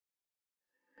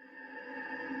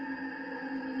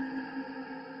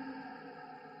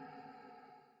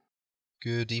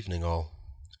Good evening all.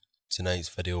 Tonight's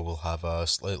video will have a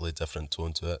slightly different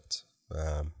tone to it.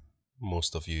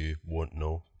 Most of you won't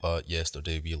know, but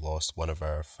yesterday we lost one of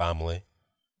our family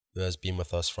who has been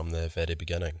with us from the very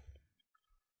beginning.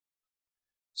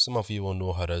 Some of you will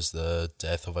know her as the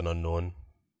death of an unknown,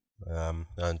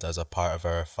 and as a part of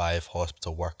our 5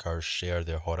 hospital workers share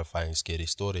their horrifying scary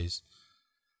stories,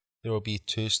 there will be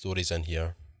 2 stories in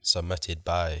here submitted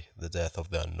by the death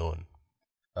of the unknown,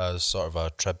 as sort of a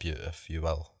tribute, if you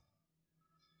will.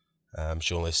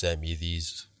 She only sent me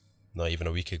these not even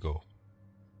a week ago.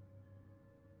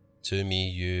 To me,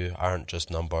 you aren't just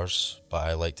numbers, but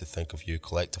I like to think of you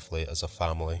collectively as a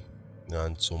family,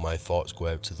 and so my thoughts go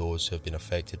out to those who have been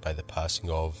affected by the passing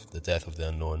of the death of the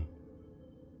unknown.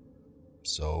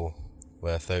 So,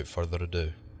 without further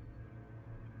ado.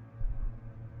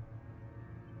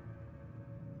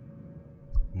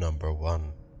 Number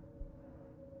 1.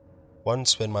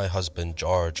 Once when my husband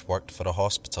George worked for a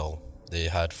hospital, they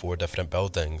had 4 different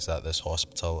buildings at this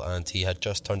hospital, and he had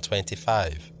just turned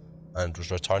 25 and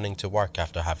was returning to work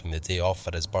after having the day off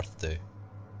for his birthday.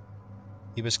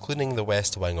 He was cleaning the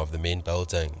west wing of the main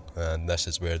building, and this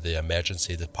is where the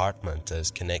emergency department is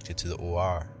connected to the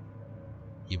OR.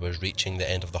 He was reaching the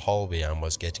end of the hallway and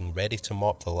was getting ready to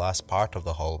mop the last part of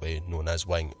the hallway known as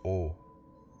Wing O.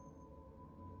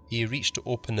 He reached to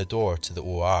open the door to the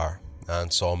OR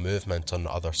and saw movement on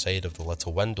the other side of the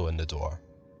little window in the door.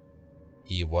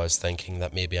 He was thinking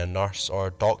that maybe a nurse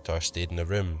or doctor stayed in the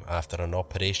room after an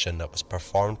operation that was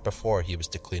performed before he was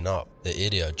to clean up the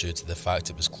area due to the fact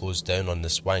it was closed down on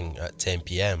this wing at 10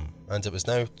 PM and it was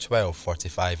now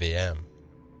 12:45 AM.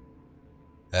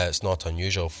 It's not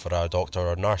unusual for a doctor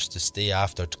or nurse to stay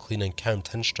after to clean and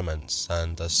count instruments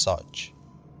and as such.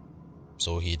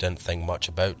 So he didn't think much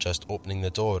about just opening the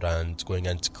door and going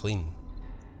in to clean.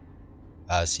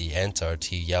 As he entered,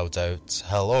 he yelled out,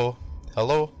 "Hello?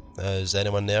 Hello? Is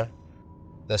anyone there?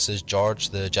 This is George,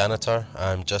 the janitor.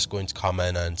 I'm just going to come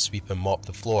in and sweep and mop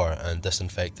the floor and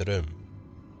disinfect the room."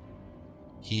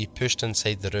 He pushed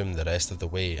inside the room the rest of the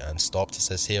way and stopped as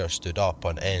his hair stood up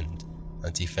on end,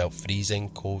 and he felt freezing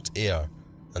cold air,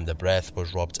 and the breath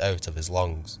was robbed out of his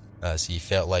lungs, as he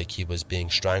felt like he was being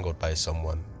strangled by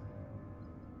someone.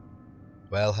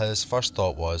 Well, his first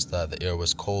thought was that the air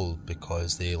was cold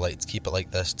because they like to keep it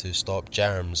like this to stop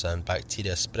germs and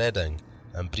bacteria spreading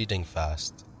and breeding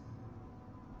fast.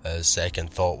 His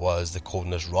second thought was the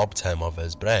coldness robbed him of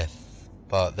his breath,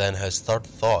 but then his third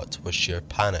thought was sheer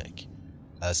panic,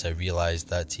 as he realised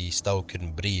that he still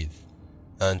couldn't breathe,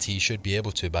 and he should be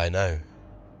able to by now.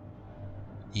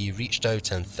 He reached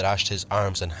out and thrashed his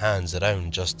arms and hands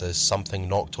around just as something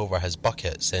knocked over his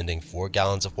bucket, sending 4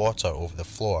 gallons of water over the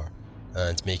floor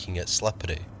and making it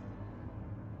slippery.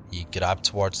 He grabbed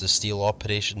towards the steel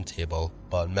operation table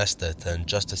but missed it, and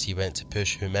just as he went to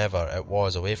push whomever it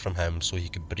was away from him so he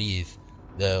could breathe,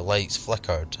 the lights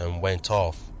flickered and went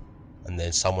off, and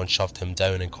then someone shoved him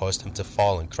down and caused him to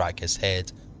fall and crack his head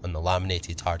on the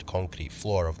laminated hard concrete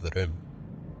floor of the room.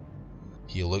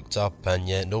 He looked up and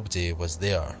yet nobody was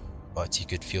there, but he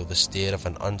could feel the stare of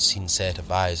an unseen set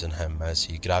of eyes on him as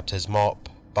he grabbed his mop,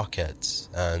 bucket,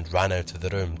 and ran out of the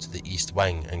room to the east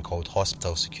wing and called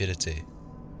hospital security.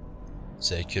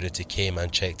 Security came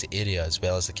and checked the area as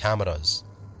well as the cameras,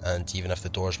 and even if the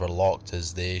doors were locked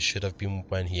as they should have been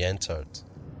when he entered.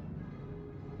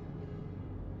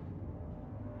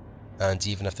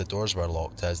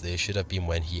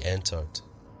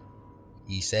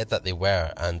 He said that they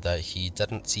were and that he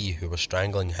didn't see who was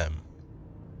strangling him.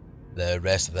 The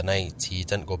rest of the night he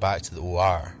didn't go back to the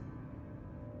OR.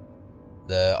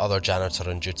 The other janitor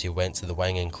on duty went to the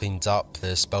wing and cleaned up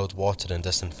the spilled water and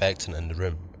disinfectant in the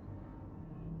room.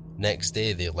 Next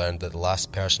day they learned that the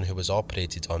last person who was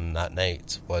operated on that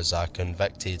night was a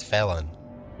convicted felon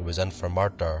who was in for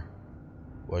murder,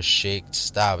 was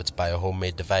stabbed by a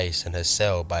homemade device in his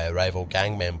cell by a rival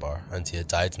gang member, and he had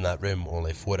died in that room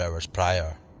only 4 hours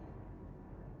prior.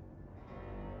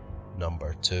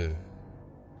 Number 2.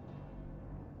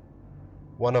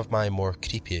 One of my more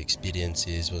creepy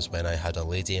experiences was when I had a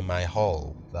lady in my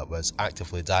hall that was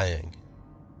actively dying.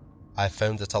 I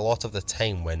found that a lot of the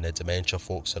time when the dementia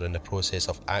folks are in the process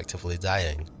of actively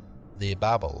dying, they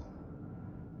babble.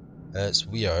 It's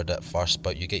weird at first,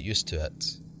 but you get used to it.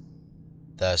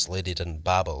 This lady didn't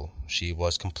babble, she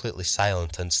was completely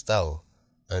silent and still,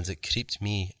 and it creeped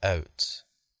me out.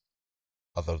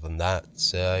 Other than that,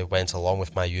 I went along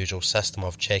with my usual system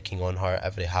of checking on her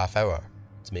every half hour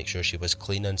to make sure she was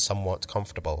clean and somewhat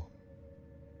comfortable.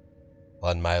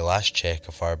 On my last check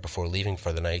of her before leaving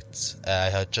for the night, I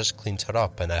had just cleaned her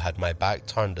up and I had my back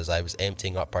turned as I was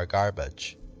emptying up her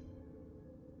garbage.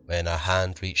 when a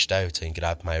hand reached out and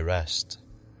grabbed my wrist.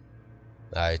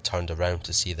 I turned around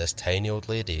to see this tiny old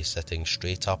lady sitting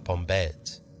straight up on bed,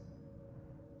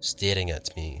 staring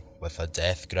at me with a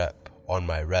death grip on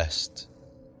my wrist.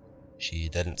 She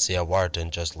didn't say a word and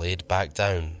just laid back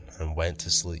down and went to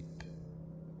sleep.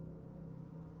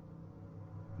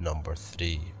 Number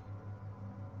 3.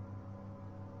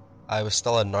 I was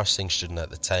still a nursing student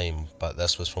at the time, but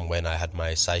this was from when I had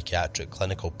my psychiatric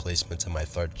clinical placement in my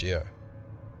 3rd year.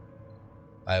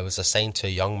 I was assigned to a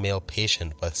young male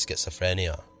patient with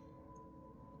schizophrenia,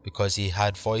 because he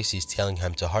had voices telling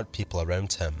him to hurt people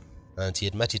around him, and he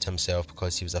admitted himself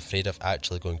because he was afraid of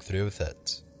actually going through with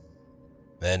it.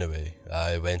 Anyway,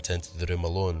 I went into the room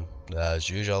alone, as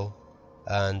usual,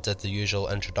 and did the usual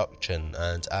introduction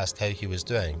and asked how he was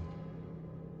doing.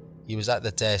 He was at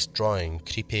the desk drawing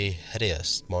creepy,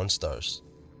 hideous monsters.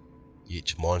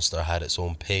 Each monster had its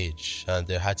own page, and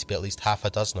there had to be at least half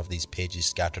a dozen of these pages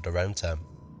scattered around him.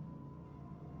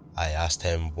 I asked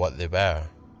him what they were.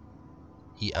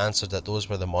 He answered that those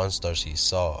were the monsters he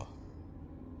saw.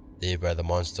 They were the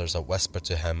monsters that whispered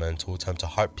to him and told him to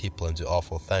hurt people and do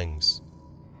awful things.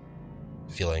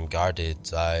 Feeling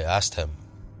guarded, I asked him,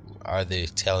 "Are they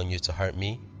telling you to hurt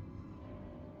me?"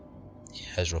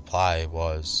 His reply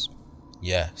was,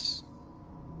 "Yes."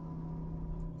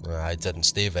 I didn't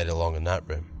stay very long in that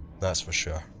room, that's for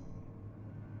sure.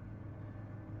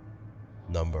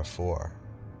 Number 4.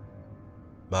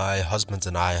 My husband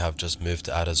and I have just moved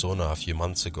to Arizona a few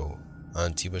months ago,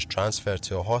 and he was transferred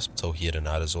to a hospital here in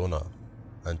Arizona,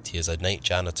 and he is a night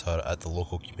janitor at the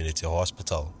local community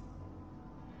hospital.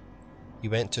 He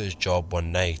went to his job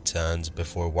one night, and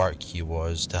before work he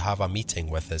was to have a meeting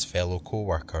with his fellow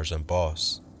co-workers and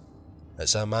boss.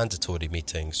 It's a mandatory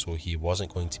meeting, so he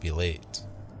wasn't going to be late.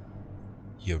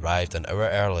 He arrived an hour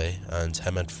early, and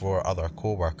him and 4 other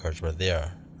co-workers were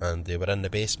there, and they were in the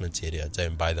basement area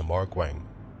down by the morgue wing,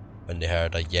 when they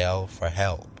heard a yell for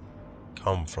help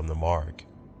come from the morgue.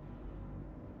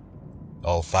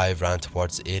 All 5 ran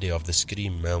towards the area of the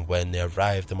scream, and when they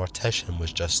arrived, the mortician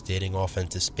was just staring off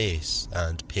into space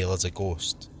and pale as a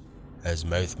ghost, his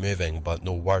mouth moving but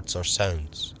no words or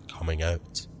sounds coming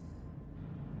out.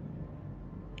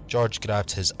 George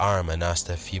grabbed his arm and asked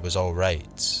if he was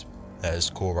alright.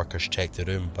 His co-workers checked the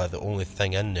room, but the only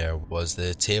thing in there was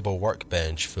the table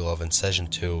workbench full of incision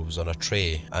tools on a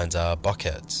tray and a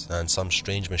bucket and some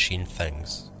strange machine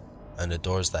things, and the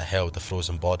doors that held the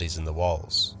frozen bodies in the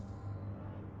walls.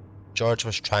 George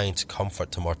was trying to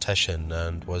comfort the mortician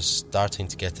and was starting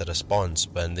to get a response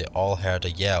when they all heard a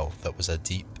yell that was a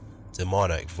deep,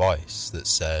 demonic voice that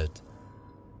said,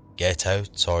 "Get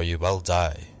out or you will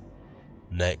die.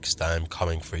 Next, I'm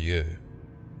coming for you."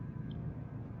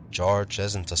 George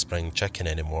isn't a spring chicken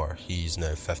anymore. He's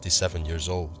now 57 years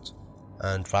old,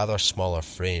 and rather smaller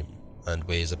frame, and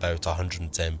weighs about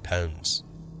 110 pounds,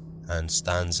 and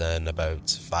stands in about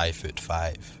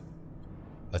 5'5".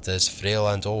 But as frail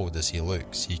and old as he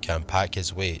looks, he can pack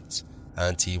his weight,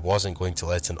 and he wasn't going to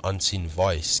let an unseen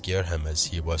voice scare him, as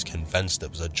he was convinced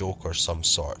it was a joke or some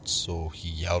sort, so he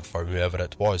yelled for whoever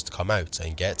it was to come out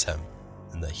and get him,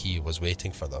 and that he was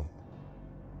waiting for them.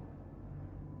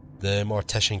 The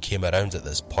mortician came around at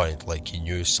this point like he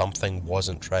knew something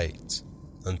wasn't right,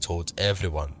 and told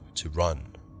everyone to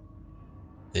run.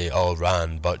 They all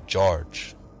ran but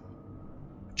George.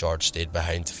 George stayed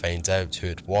behind to find out who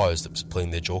it was that was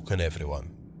playing the joke on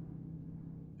everyone.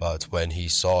 But when he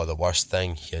saw the worst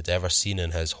thing he had ever seen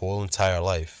in his whole entire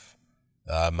life,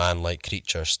 a man-like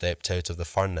creature stepped out of the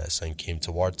furnace and came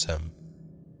towards him.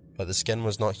 But the skin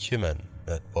was not human,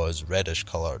 it was reddish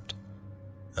coloured,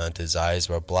 and his eyes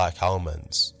were black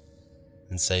almonds,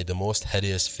 inside the most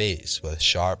hideous face with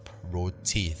sharp, road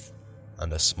teeth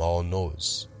and a small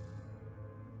nose.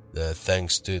 The thing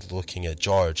stood looking at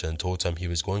George and told him he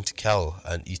was going to kill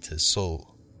and eat his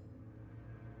soul.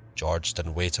 George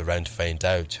didn't wait around to find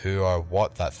out who or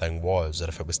what that thing was or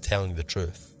if it was telling the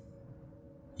truth.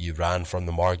 He ran from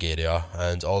the morgue area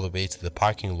and all the way to the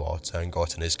parking lot and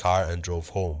got in his car and drove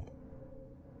home.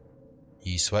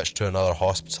 He switched to another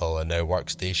hospital and now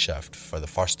works day shift for the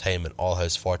first time in all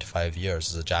his 45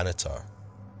 years as a janitor.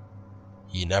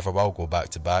 He never will go back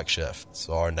to back shifts,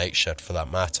 or night shift for that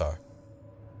matter,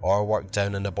 or work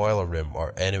down in the boiler room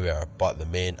or anywhere but the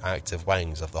main active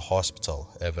wings of the hospital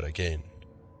ever again.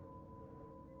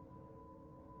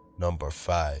 Number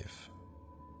 5.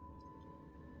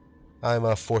 I'm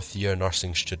a 4th year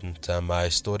nursing student, and my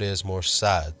story is more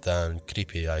sad than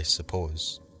creepy, I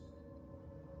suppose.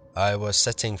 I was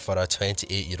sitting for a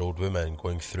 28-year-old woman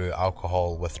going through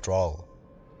alcohol withdrawal.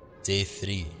 Day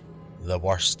 3, the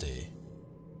worst day.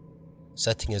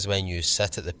 Sitting is when you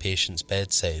sit at the patient's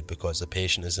bedside because the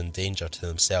patient is in danger to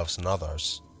themselves and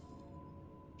others.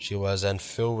 She was in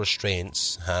full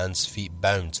restraints, hands, feet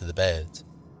bound to the bed,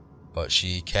 but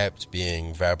she kept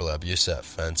being verbally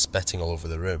abusive and spitting all over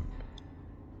the room.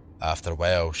 After a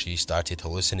while, she started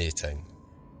hallucinating.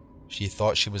 She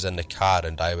thought she was in the car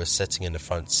and I was sitting in the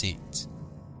front seat,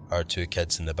 her 2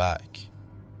 kids in the back.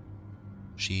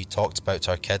 She talked about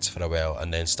her kids for a while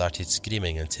and then started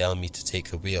screaming and telling me to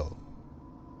take the wheel.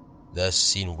 This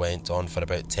scene went on for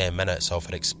about 10 minutes of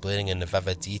her explaining in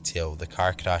vivid detail the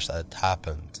car crash that had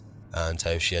happened and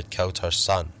how she had killed her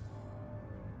son.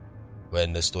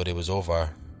 When the story was over,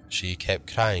 she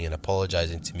kept crying and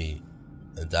apologising to me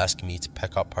and asking me to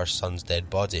pick up her son's dead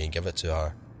body and give it to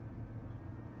her.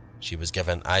 She was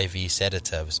given IV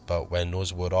sedatives, but when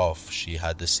those wore off, she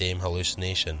had the same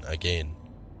hallucination again.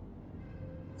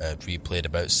 It replayed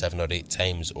about 7 or 8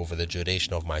 times over the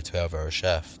duration of my 12-hour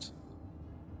shift.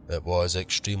 It was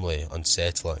extremely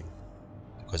unsettling,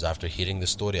 because after hearing the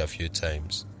story a few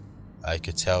times, I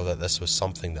could tell that this was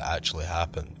something that actually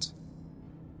happened,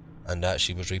 and that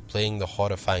she was replaying the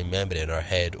horrifying memory in her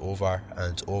head over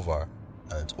and over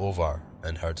and over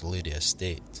in her delirious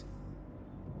state.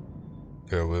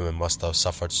 Poor woman must have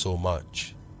suffered so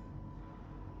much.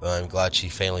 I'm glad she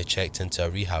finally checked into a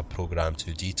rehab program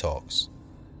to detox,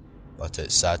 but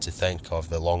it's sad to think of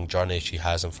the long journey she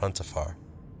has in front of her,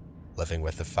 living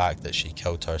with the fact that she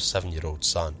killed her 7-year-old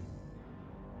son.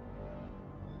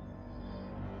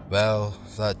 Well,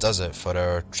 that does it for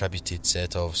our tributed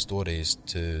set of stories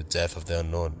to Death of the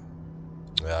Unknown.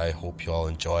 I hope you all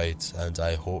enjoyed, and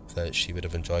I hope that she would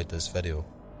have enjoyed this video.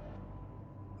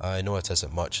 I know it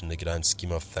isn't much in the grand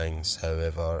scheme of things,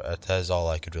 however, it is all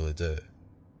I could really do.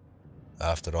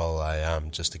 After all, I am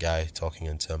just a guy talking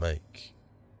into a mic.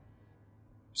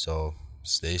 So,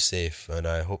 stay safe, and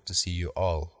I hope to see you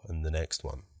all in the next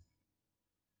one.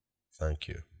 Thank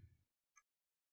you.